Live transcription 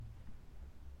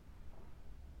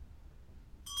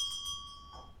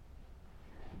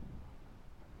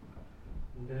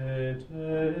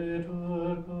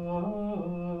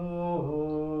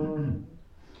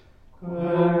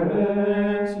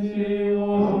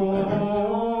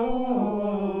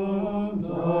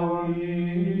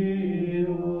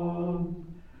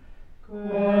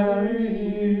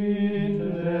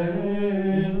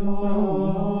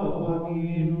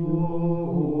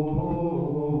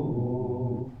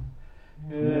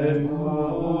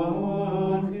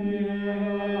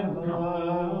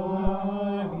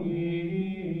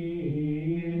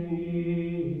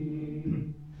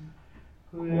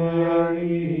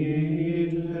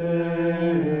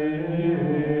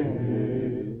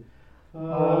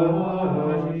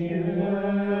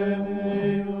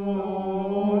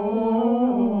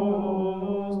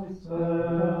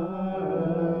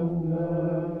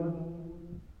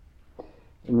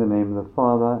In the name of the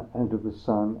Father, and of the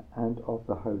Son, and of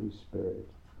the Holy Spirit.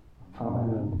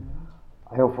 Amen.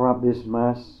 I offer up this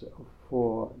Mass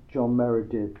for John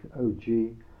Meredith,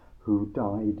 OG, who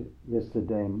died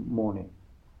yesterday morning.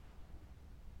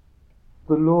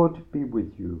 The Lord be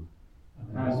with you.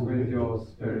 And with your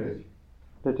spirit.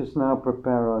 Let us now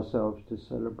prepare ourselves to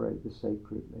celebrate the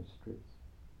sacred mysteries.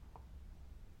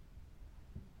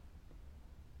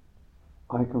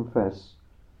 I confess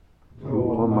to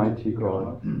Almighty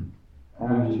God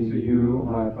and to you,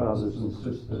 my brothers and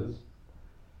sisters,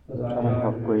 that I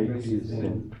have greatly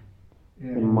sinned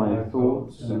in my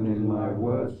thoughts and in my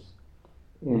words,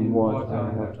 in what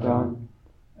I have done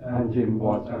and in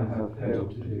what I have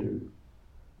failed to do,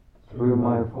 through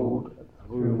my fault,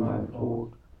 through my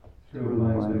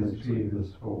most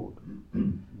grievous fault.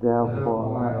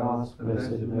 Therefore I ask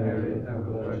Blessed Mary,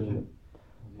 ever Virgin,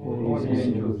 all the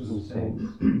angels and saints,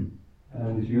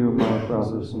 and you, my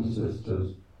brothers and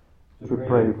sisters, to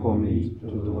pray for me to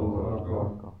the Lord our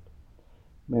God.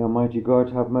 May Almighty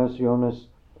God have mercy on us,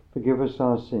 forgive us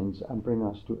our sins, and bring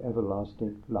us to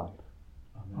everlasting life.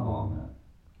 Amen.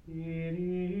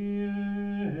 Kyrie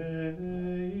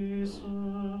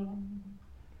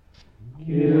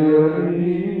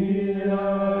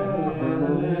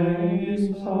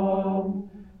eleison,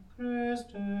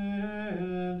 Christe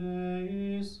eleison,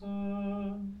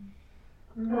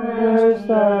 Christe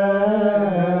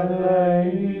eleison,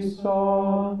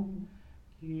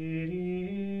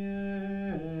 Kyrie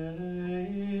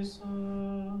eleison,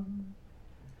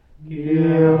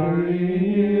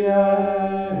 Kyrie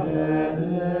eleison.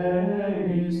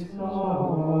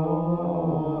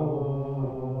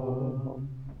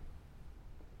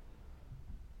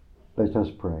 Let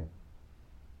us pray.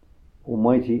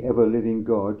 Almighty ever-living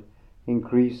God,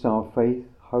 increase our faith,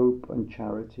 hope and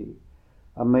charity,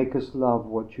 and make us love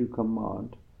what you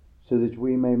command, so that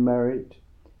we may merit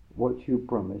what you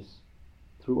promise,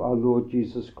 through our Lord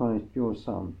Jesus Christ, your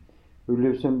Son, who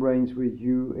lives and reigns with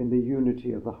you in the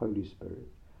unity of the Holy Spirit,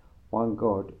 one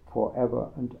God, for ever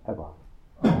and ever.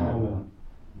 Amen.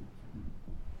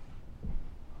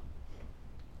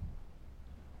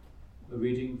 A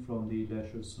reading from the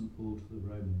letter of St. Paul to the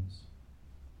Romans.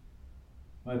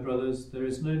 My brothers, there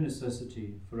is no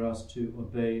necessity for us to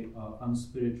obey our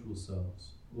unspiritual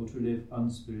selves or to live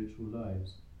unspiritual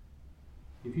lives.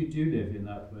 If you do live in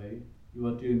that way, you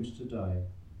are doomed to die.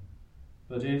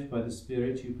 But if by the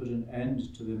Spirit you put an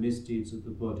end to the misdeeds of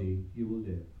the body, you will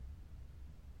live.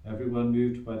 Everyone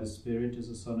moved by the Spirit is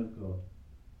a son of God.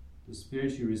 The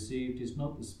Spirit you received is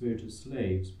not the spirit of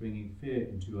slaves bringing fear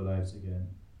into your lives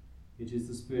again. It is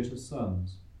the Spirit of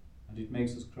sons, and it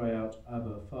makes us cry out,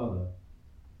 Abba, Father.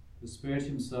 The Spirit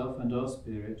himself and our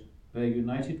spirit bear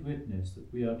united witness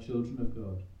that we are children of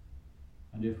God.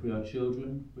 And if we are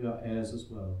children, we are heirs as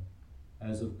well,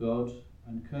 heirs of God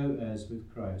and co-heirs with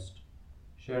Christ,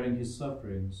 sharing his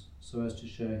sufferings so as to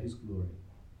share his glory.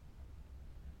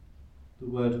 The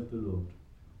word of the Lord.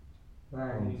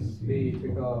 Thanks be to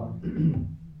God.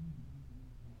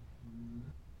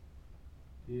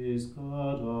 Is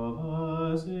God of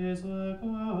us, is a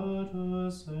God who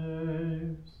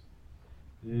saves.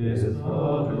 Is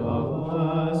God of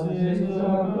us, is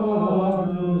a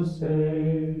God who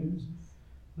saves.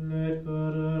 Let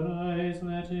God arise,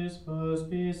 let his foes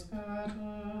be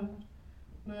scattered.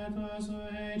 Let those who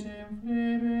hate him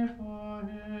flee before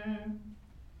him.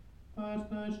 But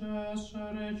the just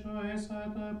shall rejoice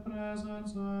at the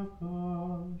presence of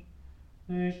God.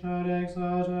 They shall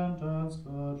exult and dance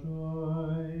for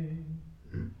joy.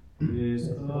 This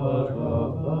God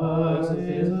of us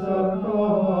is a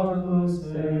God who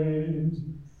saves,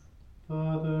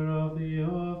 Father of the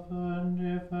orphan,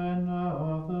 defender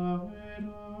of the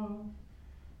widow.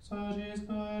 Such is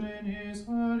God in his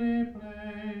holy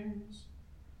place.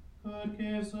 God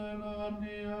gives the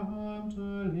lonely a home to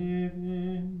live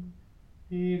in.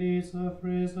 He leads the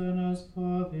prisoners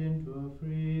forth into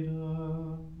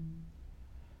freedom.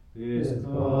 This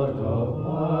God of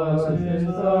ours is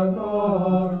the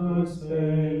God who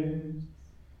saves.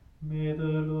 May the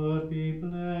Lord be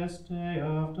blessed day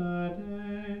after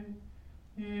day.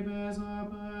 He bears our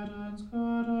burdens,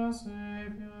 God our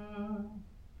Saviour.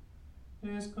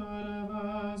 This God of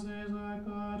ours is a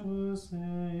God who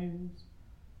saves.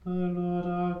 The Lord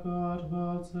our God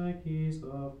holds the keys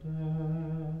of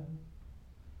death.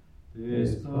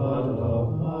 This God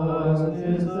of ours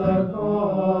is a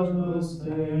God who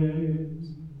saves.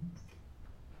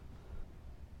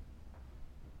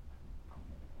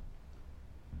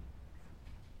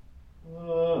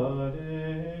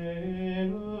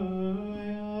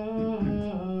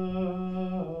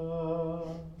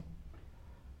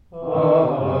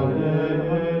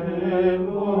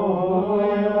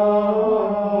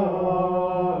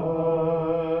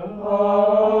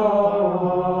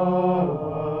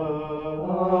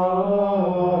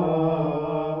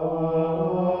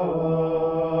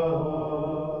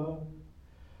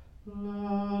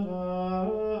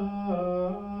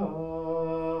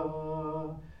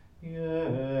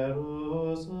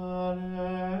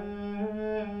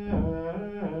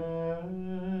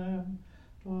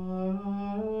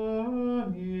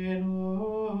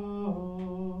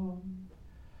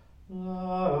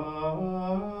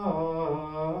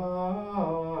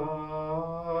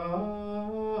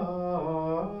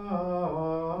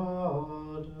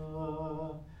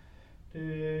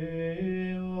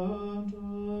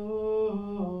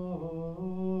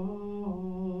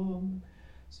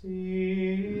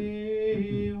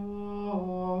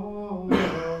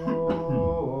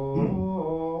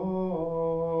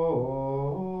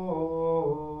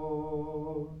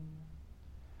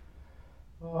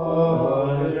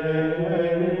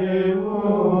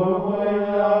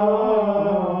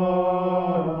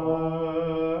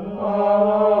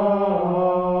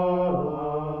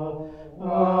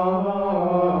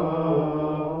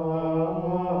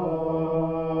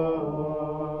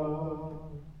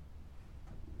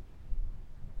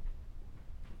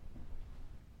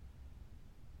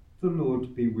 The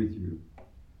Lord be with you.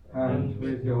 And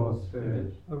with your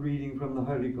spirit. A reading from the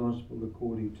Holy Gospel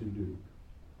according to Luke.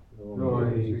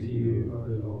 Glory to you,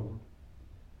 O Lord.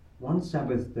 One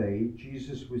Sabbath day,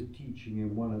 Jesus was teaching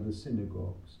in one of the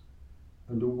synagogues,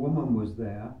 and a woman was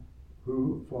there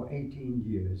who, for 18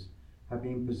 years, had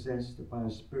been possessed by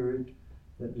a spirit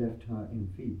that left her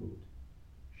enfeebled.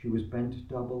 She was bent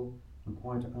double and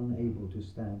quite unable to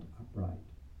stand upright.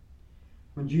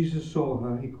 When Jesus saw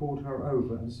her, he called her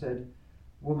over and said,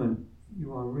 "Woman,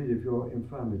 you are rid of your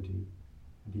infirmity."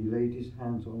 And he laid his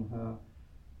hands on her,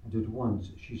 and at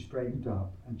once she straightened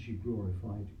up and she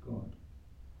glorified God.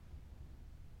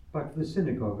 But the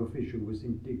synagogue official was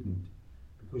indignant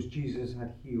because Jesus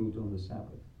had healed on the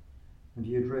Sabbath, and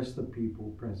he addressed the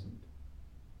people present.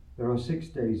 "There are 6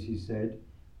 days," he said,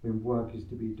 "when work is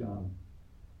to be done.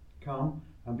 Come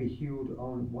and be healed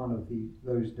on one of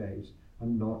those days,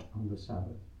 and not on the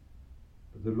Sabbath."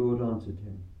 But the Lord answered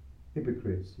him,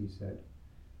 "Hypocrites," he said,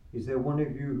 "is there one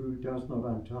of you who does not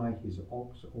untie his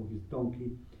ox or his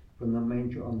donkey from the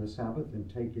manger on the Sabbath and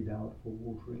take it out for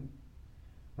watering?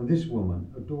 And this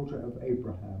woman, a daughter of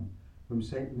Abraham, whom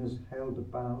Satan has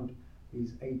held bound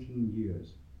these 18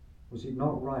 years, was it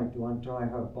not right to untie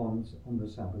her bonds on the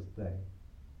Sabbath day?"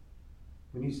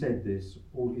 When he said this,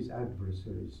 all his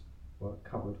adversaries were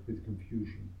covered with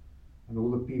confusion, and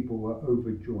all the people were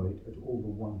overjoyed at all the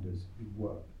wonders he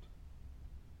worked.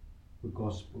 The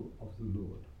Gospel of the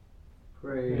Lord.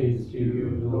 Praise to you,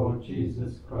 Lord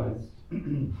Jesus Christ.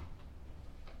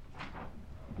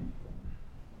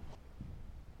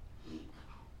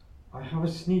 I have a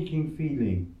sneaking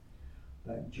feeling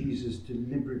that Jesus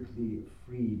deliberately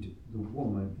freed the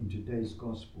woman in today's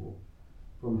Gospel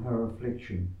from her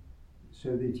affliction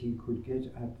so that he could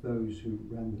get at those who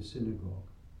ran the synagogue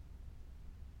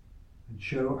and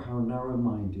show how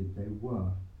narrow-minded they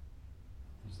were.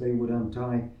 As they would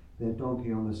untie their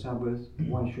donkey on the Sabbath,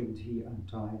 why shouldn't he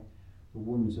untie the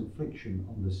woman's affliction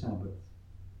on the Sabbath?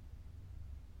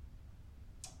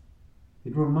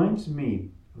 It reminds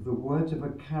me of the words of a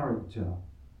character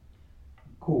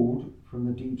called, from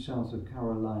the deep south of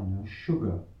Carolina,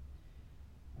 Sugar,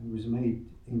 and was made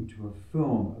into a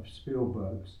film of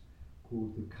Spielberg's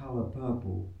called The Color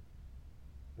Purple,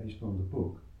 based on the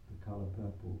book The Color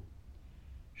Purple.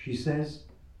 She says,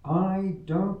 "I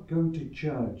don't go to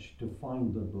church to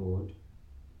find the Lord.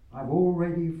 I've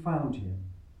already found him.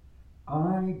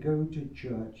 I go to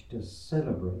church to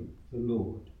celebrate the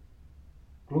Lord.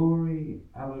 Glory,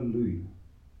 hallelujah."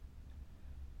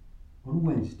 On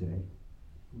Wednesday,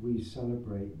 we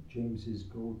celebrate James's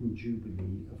Golden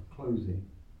Jubilee of clothing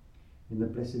in the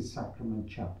Blessed Sacrament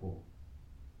Chapel.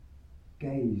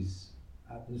 Gaze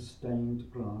at the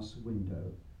stained glass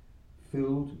window,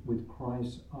 filled with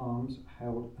Christ's arms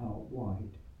held out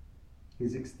wide.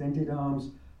 His extended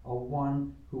arms are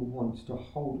one who wants to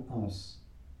hold us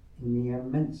in the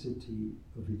immensity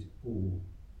of it all.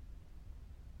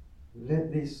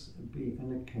 Let this be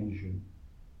an occasion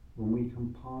when we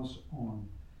can pass on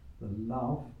the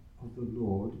love of the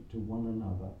Lord to one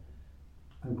another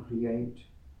and create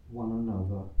one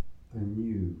another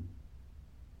anew.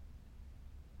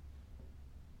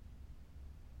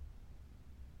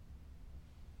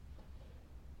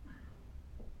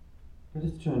 Let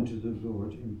us turn to the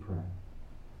Lord in prayer.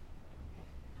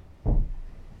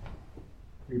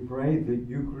 We pray that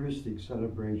Eucharistic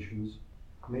celebrations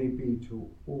may be to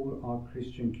all our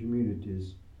Christian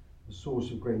communities a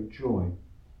source of great joy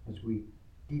as we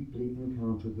deeply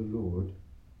encounter the Lord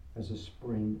as a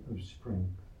spring of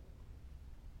strength.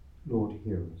 Lord,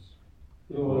 hear us.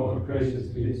 Lord,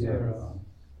 graciously hear us.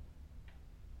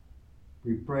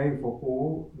 We pray for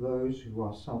all those who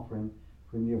are suffering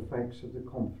from the effects of the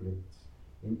conflicts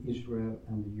in Israel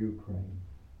and the Ukraine.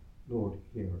 Lord,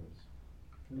 hear us.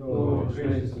 Lord,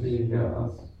 graciously hear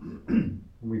us. And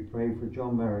we pray for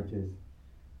John Meredith,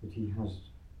 that he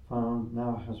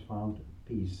now has found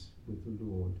peace with the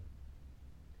Lord.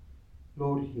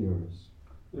 Lord, hear us.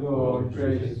 Lord,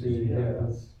 graciously hear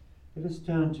us. Let us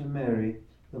turn to Mary,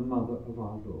 the mother of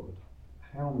our Lord.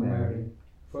 Hail Mary,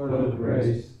 full of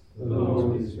grace, the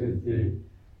Lord is with thee.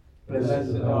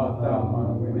 Blessed art thou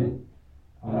among women,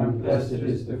 and blessed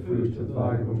is the fruit of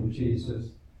thy womb,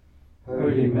 Jesus.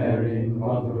 Holy Mary,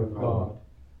 Mother of God,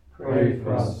 pray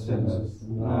for us sinners,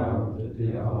 now and at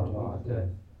the hour of our death.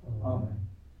 Amen.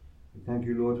 We thank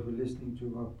you, Lord, for listening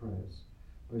to our prayers,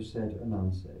 both said and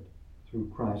unsaid,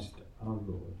 through Christ our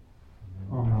Lord.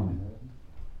 Amen.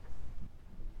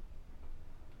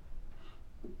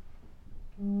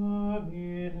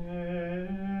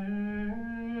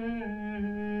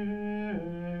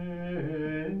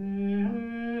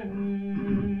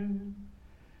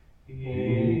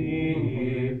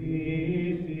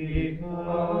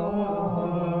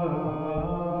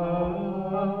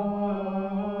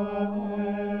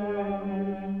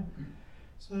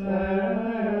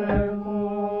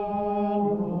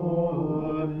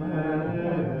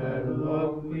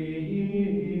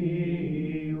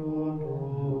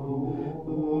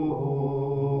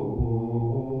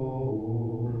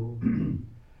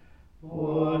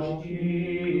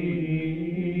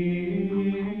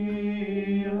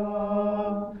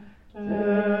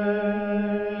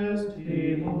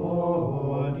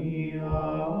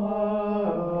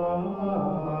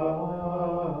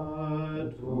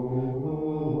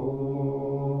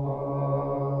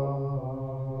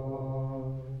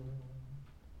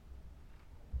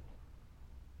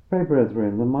 Pray,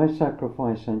 brethren, that my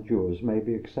sacrifice and yours may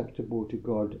be acceptable to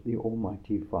God, the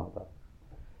Almighty Father.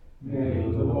 May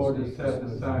the Lord accept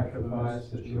the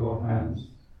sacrifice at your hands,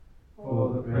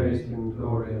 for the praise and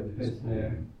glory of his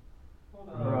name,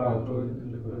 for our good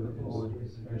and the good of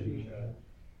his Holy Church.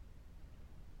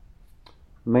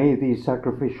 May these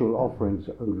sacrificial offerings,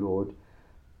 O Lord,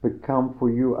 become for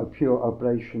you a pure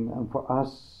oblation, and for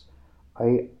us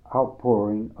a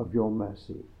outpouring of your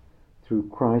mercy, through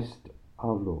Christ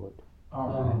our Lord.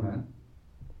 Amen.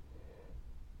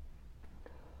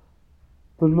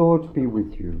 The Lord be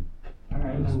with you.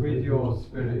 And with your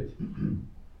spirit,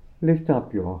 Lift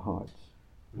up your hearts.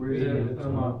 we lift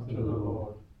them up to the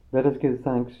Lord. Let us give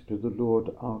thanks to the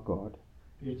Lord our God.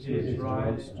 It is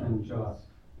right and just.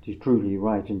 It is truly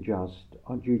right and just,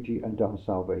 our duty and our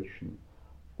salvation,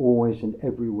 always and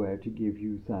everywhere to give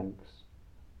you thanks.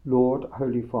 Lord,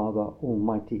 Holy Father,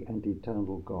 Almighty and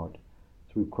eternal God,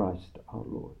 through Christ our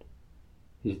Lord.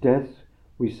 His death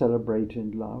we celebrate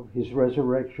in love, his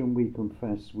resurrection we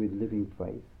confess with living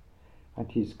faith,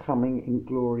 and his coming in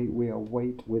glory we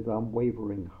await with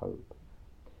unwavering hope.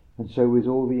 And so with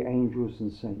all the angels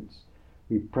and saints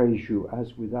we praise you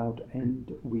as without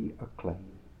end we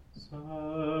acclaim.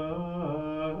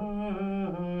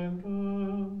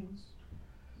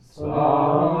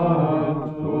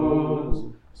 Sanctus,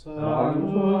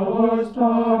 Sanctus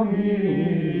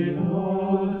Dominus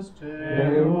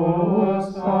Deus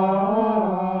Sabaoth.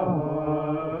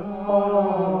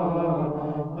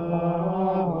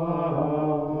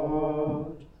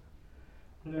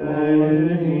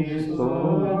 Plenius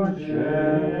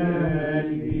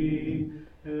Celi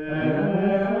et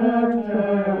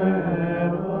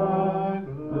terra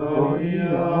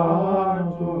gloria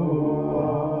tua.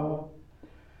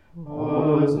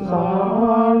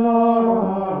 Hosanna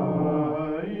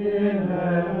in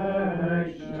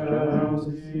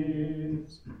excelsis.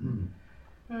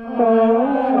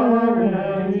 Arendimus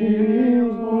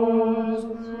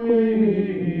qui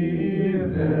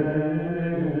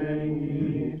venit,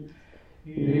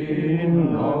 in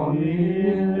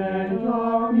nomine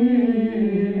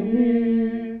Domini,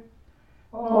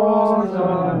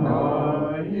 Hosanna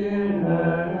in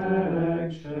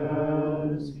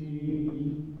excelsis.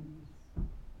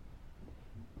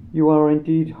 You are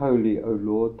indeed holy, O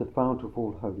Lord, the fount of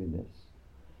all holiness.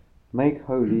 Make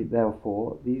holy,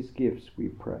 therefore, these gifts, we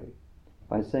pray,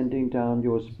 by sending down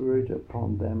your Spirit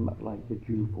upon them like the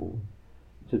dewfall,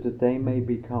 so that they may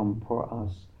become for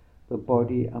us the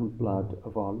body and blood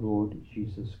of our Lord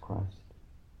Jesus Christ.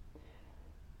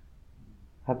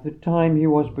 At the time he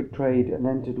was betrayed and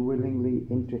entered willingly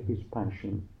into his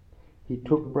passion, he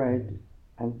took bread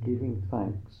and, giving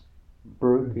thanks,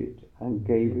 broke it and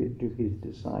gave it to his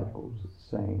disciples,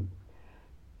 saying,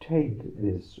 "Take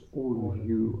this, all of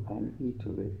you, and eat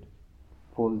of it,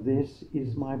 for this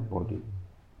is my body,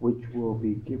 which will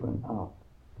be given up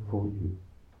for you."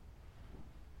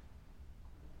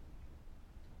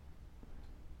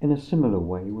 In a similar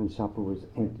way, when supper was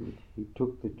ended, he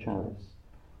took the chalice,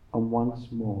 and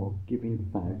once more, giving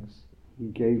thanks, he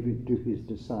gave it to his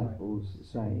disciples,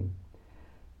 saying,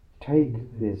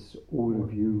 "Take this, all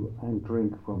of you, and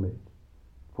drink from it,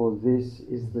 for this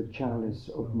is the chalice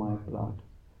of my blood,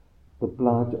 the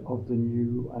blood of the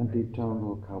new and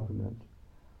eternal covenant,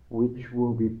 which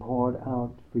will be poured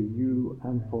out for you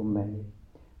and for many,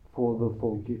 for the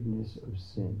forgiveness of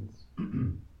sins.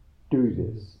 Do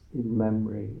this in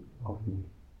memory of me."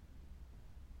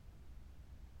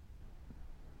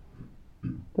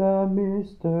 The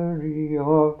mystery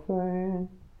of faith.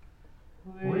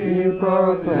 We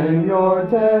proclaim your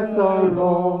death, O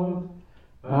Lord,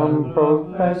 and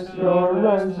profess your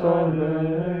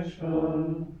resurrection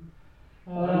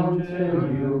until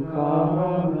you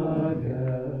come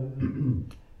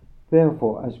again.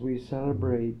 Therefore, as we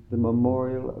celebrate the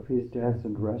memorial of his death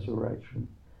and resurrection,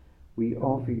 we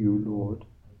offer you, Lord,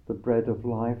 the bread of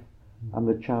life and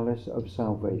the chalice of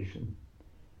salvation,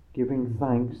 giving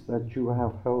thanks that you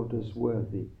have held us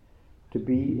worthy to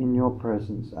be in your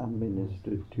presence and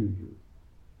minister to you.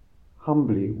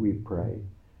 Humbly we pray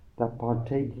that,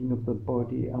 partaking of the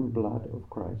body and blood of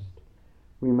Christ,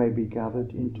 we may be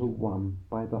gathered into one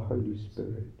by the Holy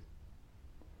Spirit.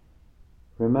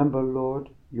 Remember, Lord,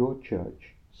 your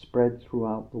church spread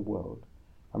throughout the world,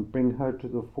 and bring her to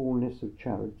the fullness of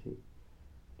charity,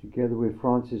 together with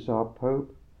Francis our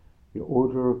Pope, the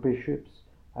order of bishops,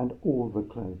 and all the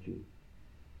clergy.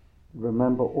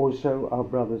 Remember also our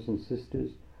brothers and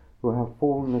sisters who have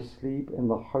fallen asleep in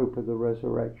the hope of the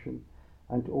resurrection,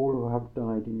 and all who have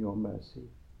died in your mercy.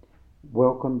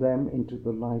 Welcome them into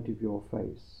the light of your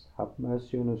face. Have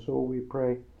mercy on us all, we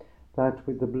pray, that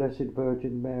with the Blessed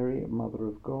Virgin Mary, Mother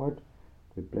of God,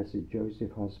 with blessed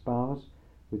Joseph, her spouse,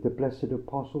 with the blessed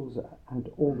apostles and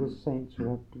all the saints who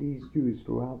have pleased you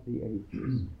throughout the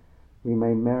ages, we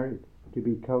may merit to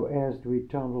be co-heirs to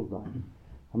eternal life,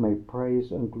 and may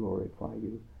praise and glorify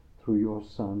you through your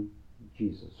Son,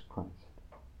 Jesus Christ.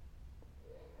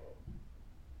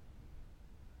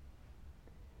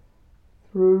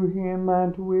 Through him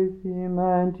and with him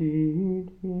and in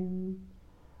him,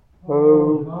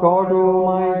 O God,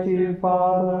 Almighty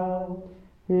Father,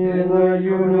 in the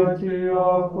unity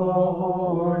of the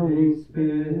Holy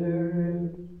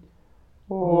Spirit,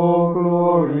 all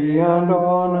glory and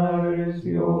honor is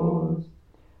yours,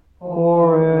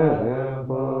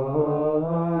 forever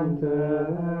and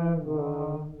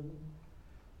ever.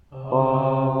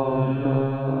 Amen.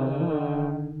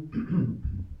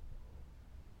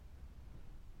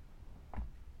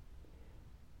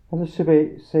 At the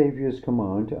Saviour's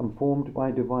command, and formed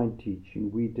by divine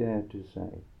teaching, we dare to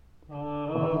say,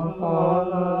 Our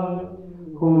Father,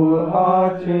 who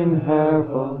art in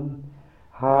heaven,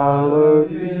 hallowed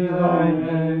be thy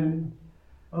name.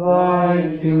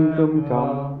 Thy kingdom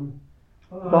come,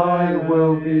 thy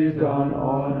will be done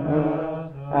on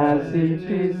earth as it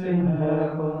is in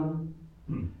heaven.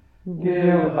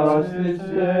 Give us this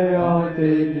day our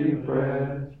daily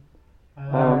bread,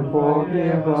 and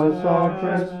forgive us our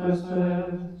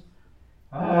trespasses,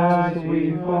 as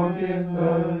we forgive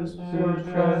those who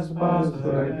trespass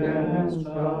against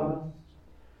us.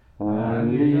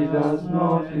 And lead us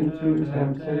not into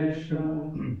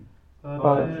temptation,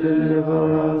 but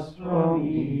deliver us from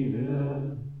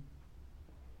evil.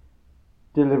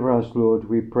 Deliver us, Lord,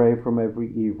 we pray, from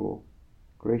every evil.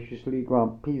 Graciously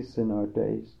grant peace in our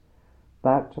days,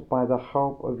 that by the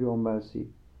help of your mercy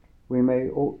we may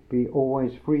be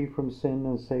always free from sin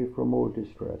and safe from all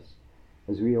distress,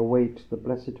 as we await the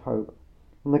blessed hope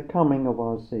and the coming of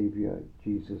our Saviour,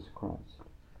 Jesus Christ.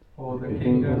 For the The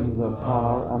kingdom, the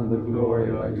power, and the glory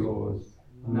are yours,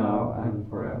 now and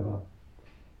forever.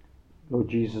 Lord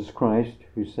Jesus Christ,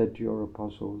 who said to your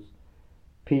apostles,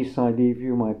 "Peace I leave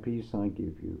you, my peace I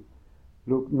give you,"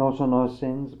 look not on our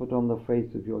sins, but on the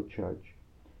faith of your church,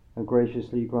 and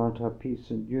graciously grant her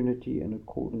peace and unity in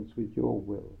accordance with your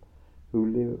will, who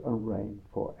live and reign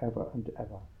for ever and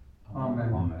ever.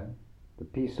 Amen. Amen. The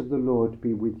peace of the Lord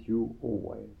be with you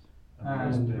always.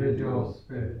 And with your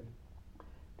spirit.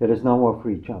 Let us now offer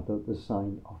each other the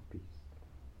sign of peace.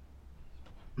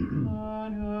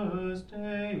 Agnus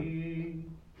Dei,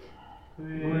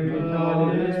 Qui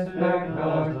tollis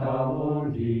peccata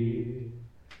mundi,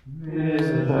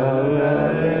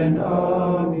 miserere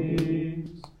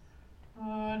nobis.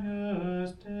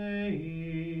 Agnus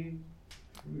Dei,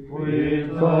 Qui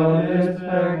tollis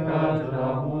peccata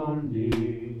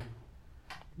mundi,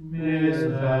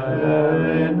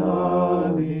 miserere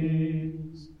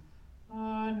nobis.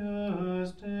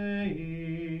 Agnus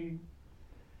Dei,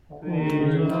 Qui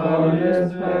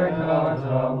tollis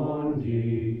peccata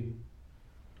mundi,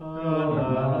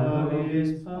 dona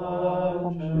nobis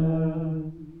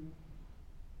pacem.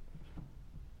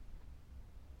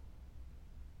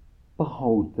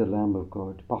 Behold the Lamb of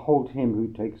God. Behold him who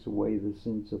takes away the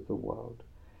sins of the world.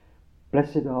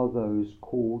 Blessed are those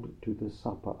called to the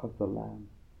supper of the Lamb.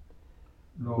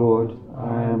 Lord,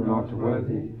 I am not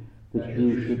worthy that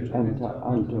you should enter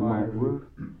under my roof,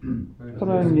 but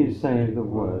only say the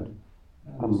word,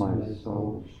 and my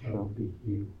soul shall be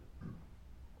healed.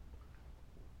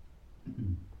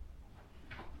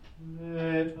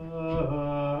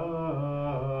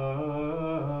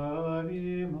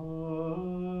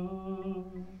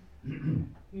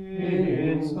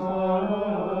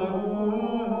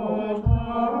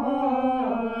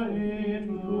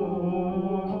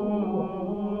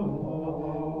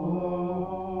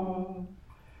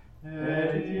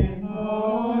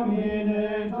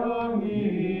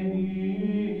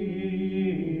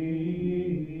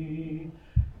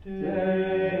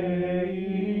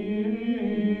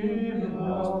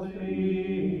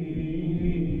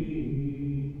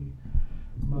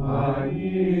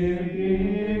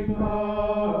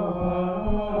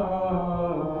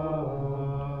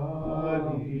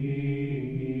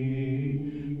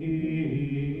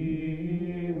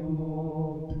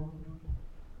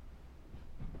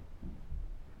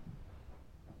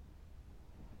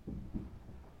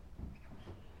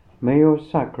 May your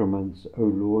sacraments, O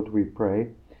Lord, we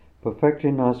pray, perfect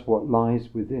in us what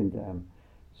lies within them,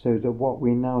 so that what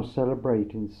we now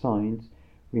celebrate in signs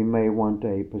we may one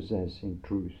day possess in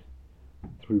truth.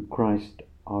 Through Christ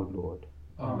our Lord.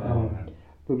 Amen.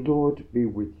 The Lord be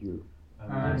with you.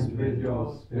 And with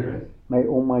your spirit. May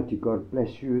Almighty God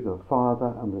bless you, the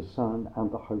Father and the Son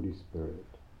and the Holy Spirit.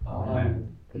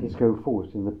 Amen. Let us go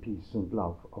forth in the peace and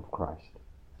love of Christ.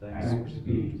 Thanks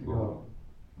be to God.